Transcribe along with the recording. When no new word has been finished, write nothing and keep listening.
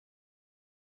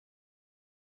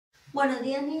Buenos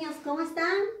días, niños, ¿cómo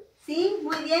están? Sí,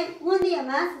 muy bien, un día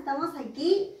más estamos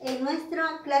aquí en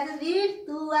nuestras clases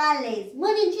virtuales.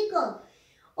 Muy bien, chicos,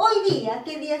 hoy día,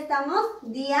 ¿qué día estamos?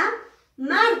 Día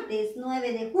martes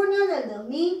 9 de junio del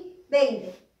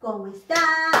 2020. ¿Cómo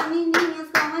están, mis niños?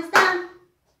 ¿Cómo están?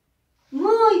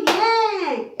 Muy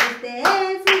bien, este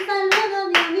es un saludo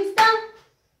de amistad.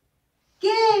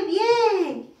 ¡Qué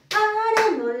bien!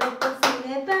 Haremos lo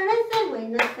posible para ser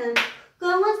buenos.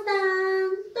 ¿Cómo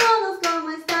están? ¿Todos cómo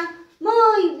están?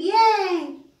 Muy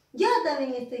bien. Yo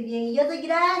también estoy bien y yo doy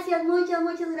gracias, muchas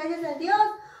gracias a Dios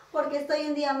porque estoy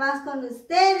un día más con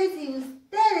ustedes y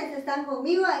ustedes están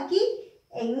conmigo aquí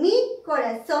en mi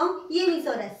corazón y en mis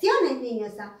oraciones,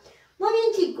 niños. Muy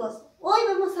bien, chicos, hoy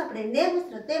vamos a aprender,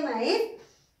 nuestro tema es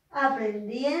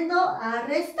aprendiendo a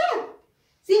restar.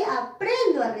 Sí,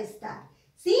 aprendo a restar.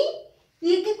 ¿Sí?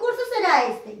 ¿Y qué curso será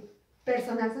este?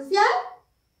 ¿Personal social?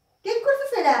 ¿Qué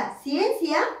curso será?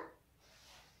 ¿Ciencia?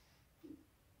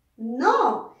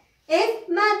 No, es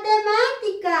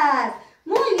matemáticas.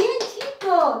 Muy bien,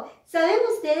 chicos. ¿Saben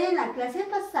ustedes? En la clase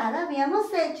pasada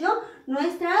habíamos hecho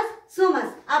nuestras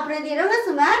sumas. ¿Aprendieron a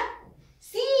sumar?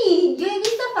 Sí, yo he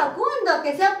visto a Facundo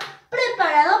que se ha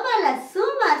preparado para las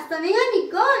sumas. También a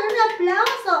Nicole, un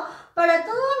aplauso para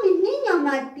todos mis niños.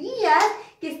 Matías,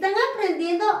 que están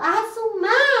aprendiendo a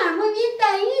sumar. Muy bien,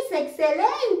 Thaís,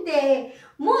 excelente.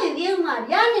 Muy bien,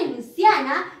 Mariana y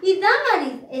Luciana y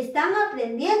Damaris están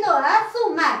aprendiendo a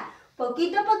sumar.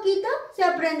 Poquito a poquito se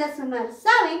aprende a sumar.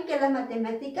 ¿Saben que las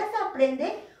matemáticas se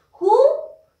aprende jugando?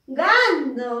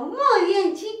 Muy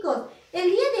bien, chicos.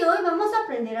 El día de hoy vamos a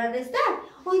aprender a restar.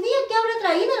 Hoy día, ¿qué habrá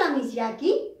traído la Miss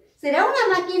Jackie? ¿Será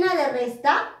una máquina de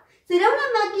resta? ¿Será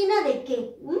una máquina de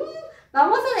qué?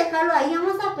 Vamos a dejarlo ahí,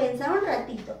 vamos a pensar un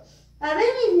ratito. A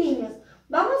ver, mis niños,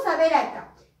 vamos a ver acá.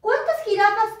 ¿Cuántas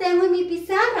jirafas tengo en mi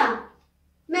pizarra?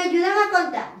 ¿Me ayudan a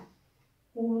contar?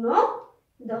 1,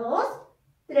 2,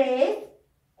 3,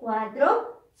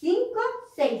 4, 5,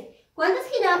 6. ¿Cuántas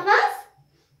jirafas?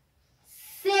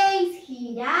 6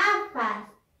 jirafas.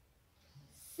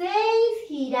 6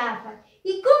 jirafas.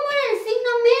 ¿Y cómo era el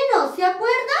signo menos? ¿Se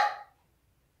acuerdan?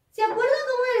 ¿Se acuerdan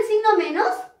cómo era el signo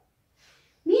menos?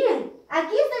 Miren,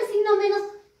 aquí está el signo menos.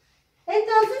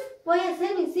 Entonces voy a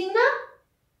hacer mi signo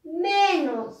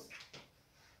menos.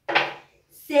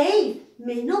 6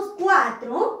 menos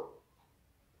 4.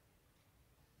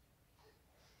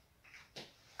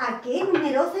 ¿A qué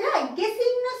número será? ¿Y qué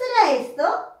signo será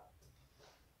esto?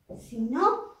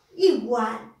 Signo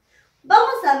igual.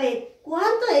 Vamos a ver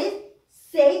cuánto es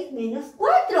 6 menos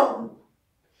 4.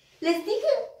 Les dije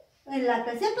en la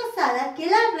clase pasada que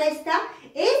la resta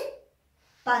es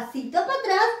pasito para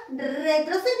atrás,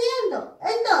 retrocediendo.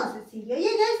 Entonces, si yo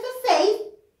llegué a estos 6,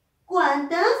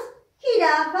 ¿cuántas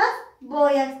jirafas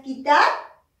voy a quitar?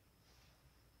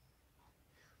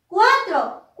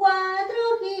 4. 4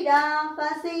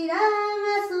 jirafas se irán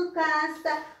a su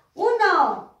casa.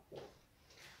 1,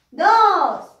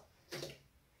 2,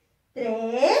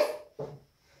 3,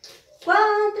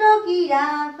 4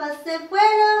 jirafas se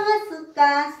fueron a su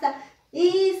casa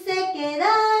y se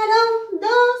quedaron 2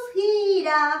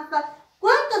 jirafas.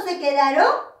 ¿Cuántos se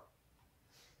quedaron?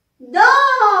 2.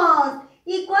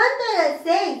 ¿Y cuánto era el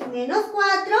 6 menos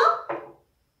 4?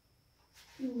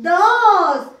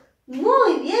 2.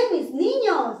 Muy bien, mis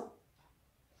niños.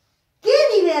 ¡Qué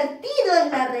divertido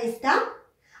es la resta!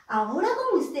 Ahora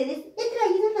con ustedes he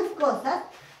traído unas cosas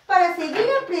para seguir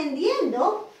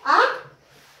aprendiendo a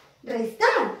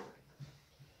restar.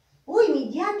 Uy,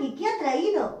 mi Jackie, ¿qué ha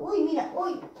traído? Uy, mira,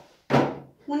 uy,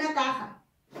 una caja.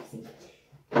 Sí.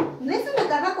 No es una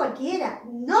caja cualquiera,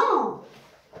 no.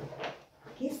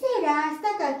 ¿Qué será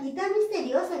esta cajita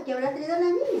misteriosa que habrá traído la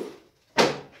niña?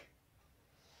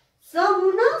 Son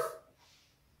unos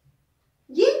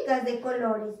yencas de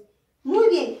colores. Muy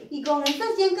bien, y con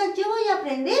estas yencas yo voy a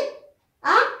aprender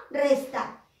a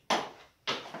restar.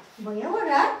 Voy a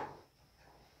borrar,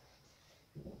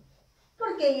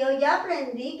 porque yo ya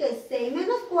aprendí que 6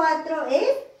 menos 4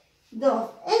 es 2.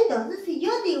 Entonces, si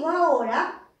yo digo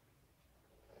ahora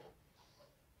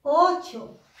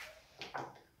 8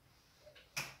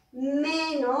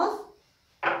 menos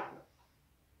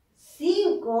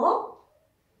 5,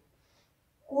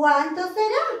 ¿cuánto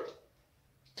será?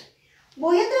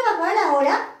 Voy a trabajar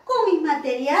ahora con mi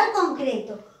material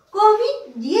concreto, con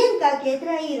mi yenca que he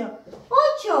traído.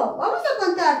 8. Vamos a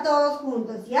contar todos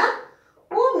juntos, ¿ya?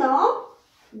 1,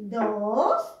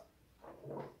 2,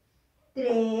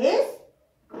 3,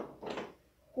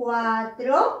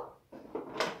 4,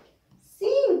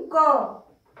 5,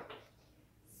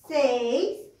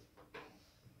 6,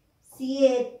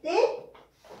 7,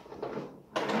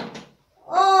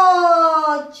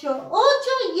 8.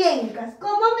 yencas,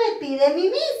 como me pide mi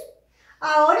Miss.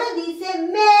 Ahora dice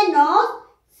menos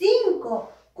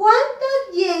 5.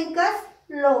 ¿Cuántas yencas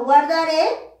lo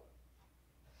guardaré?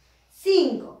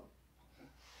 5.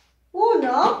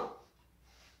 1,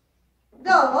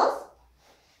 2,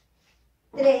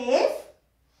 3,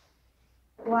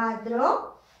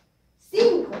 4,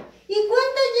 5. ¿Y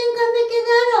cuántas yencas me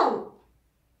quedaron?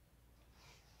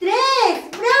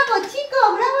 3. ¡Bravo,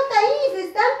 chicos! ¡Bravo, Thaís!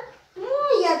 Están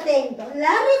muy atentos.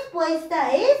 La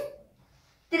respuesta es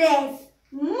 3.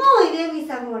 Muy bien, mis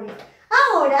amores.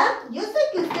 Ahora, yo sé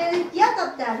que ustedes ya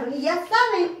captaron y ya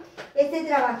saben este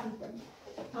trabajito.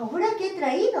 Ahora, ¿qué he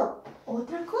traído?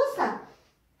 Otra cosa.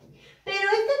 Pero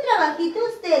este trabajito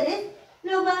ustedes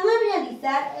lo van a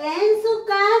realizar en su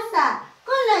casa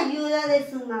con la ayuda de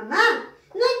su mamá.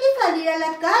 No hay que salir a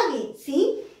la calle,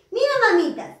 ¿sí? Mira,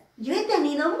 mamitas, yo he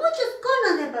tenido muchos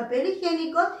conos de papel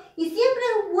higiénico y siempre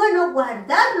es bueno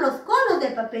guardar los conos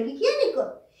de papel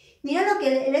higiénico. Mira lo que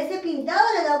les he pintado,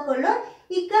 le he dado color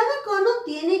y cada cono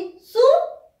tiene su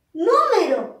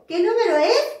número. ¿Qué número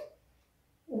es?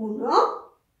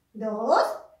 1, 2,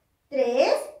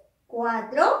 3,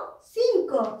 4,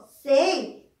 5,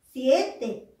 6,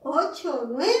 7, 8,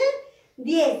 9,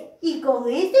 10. Y con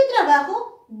este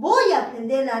trabajo voy a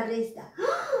aprender la resta.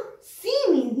 ¡Ah! Sí,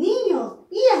 mis niños.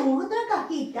 Y en otra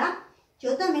cajita,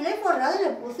 yo también le he forrado y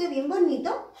le puse bien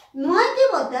bonito. No hay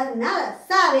que botar nada.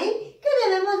 ¿Saben que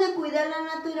debemos de cuidar la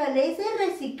naturaleza y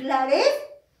reciclar es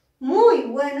muy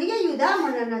bueno y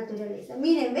ayudamos a la naturaleza?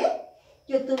 Miren, ¿ven?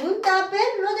 Yo tuve un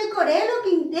tupper, lo decoré, lo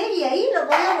pinté y ahí lo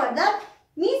voy a guardar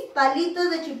mis palitos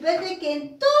de chupete que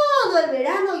en todo el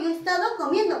verano yo he estado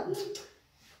comiendo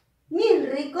mis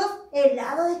ricos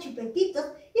helados de chupetitos.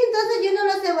 Y entonces yo no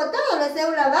los he botado, los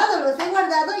he lavado, los he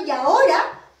guardado y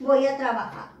ahora voy a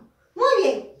trabajar. Muy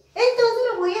bien, entonces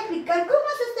les voy a explicar cómo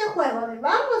es este juego. A ver,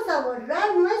 vamos a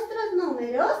borrar nuestros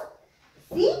números,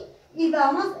 ¿sí? Y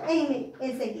vamos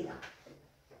enseguida.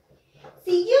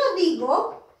 Si yo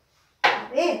digo, a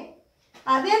ver,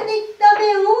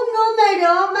 díctame un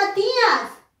número,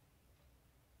 Matías.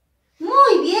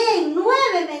 Muy bien,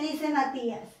 9 me dice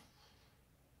Matías.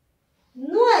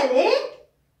 9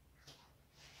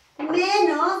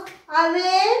 menos, a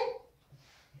ver,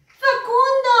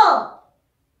 Facundo.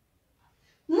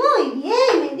 Muy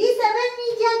bien, me dice, a ver, mi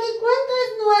Jackie, ¿cuánto es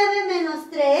 9 menos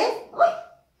 3? Uy,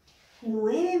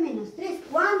 9 menos 3,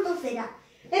 ¿cuánto será?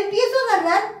 Empiezo a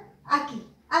agarrar aquí.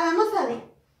 Vamos a ver.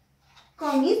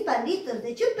 Con mis palitos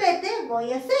de chupete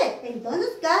voy a hacer.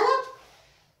 Entonces,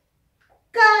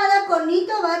 cada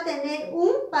conito va a tener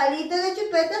un palito de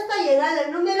chupete hasta llegar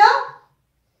al número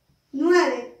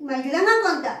 9. ¿Me ayudan a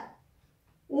contar?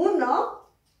 1,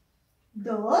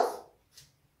 2,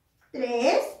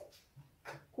 3,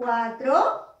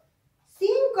 4,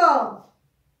 5,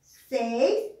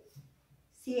 6,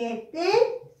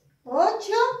 7,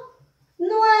 8,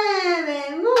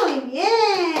 9. Muy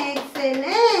bien,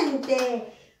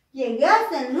 excelente. Llegué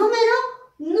hasta el número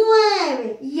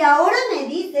 9. Y ahora me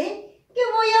dice que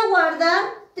voy a guardar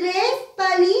 3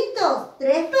 palitos.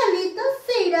 3 palitos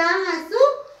se irán a su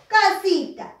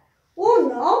casita.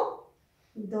 1,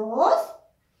 2,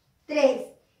 3.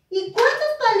 ¿Y cuántos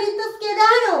palitos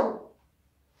quedaron?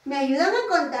 ¿Me ayudan a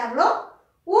contarlo?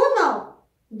 1,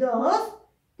 2,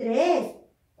 3,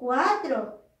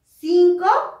 4, 5,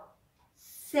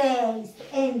 6.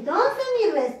 Entonces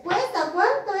mi respuesta,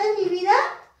 ¿cuánto es, mi vida?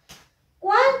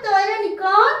 ¿Cuánto era,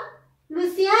 Nicole?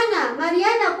 Luciana,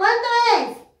 Mariana, ¿cuánto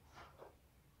es?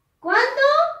 ¿Cuánto?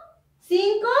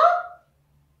 5.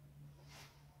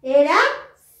 Era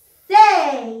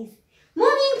 6. Muy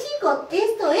bien, chicos,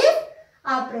 esto es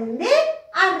aprender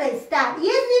a restar. Y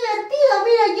es divertido,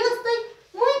 mira, yo estoy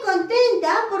muy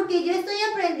contenta porque yo estoy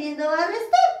aprendiendo a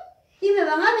restar. Y me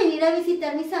van a venir a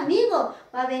visitar mis amigos.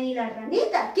 Va a venir la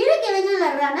ranita. ¿Quiere que venga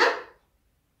la rana?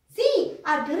 Sí,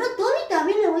 al perro Toby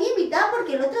también le voy a invitar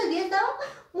porque el otro día estaba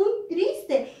muy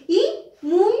triste y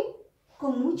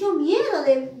con mucho miedo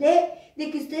de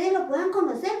que ustedes lo puedan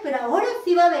conocer. Pero ahora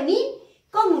sí va a venir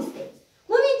con ustedes.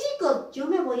 Muy bien, chicos, yo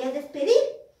me voy a despedir.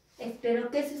 Espero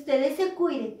que ustedes se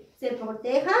cuiden, se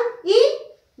protejan y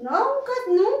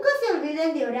nunca se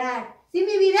olviden de orar. ¿Sí,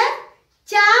 mi vida?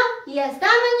 Chao y hasta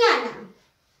mañana.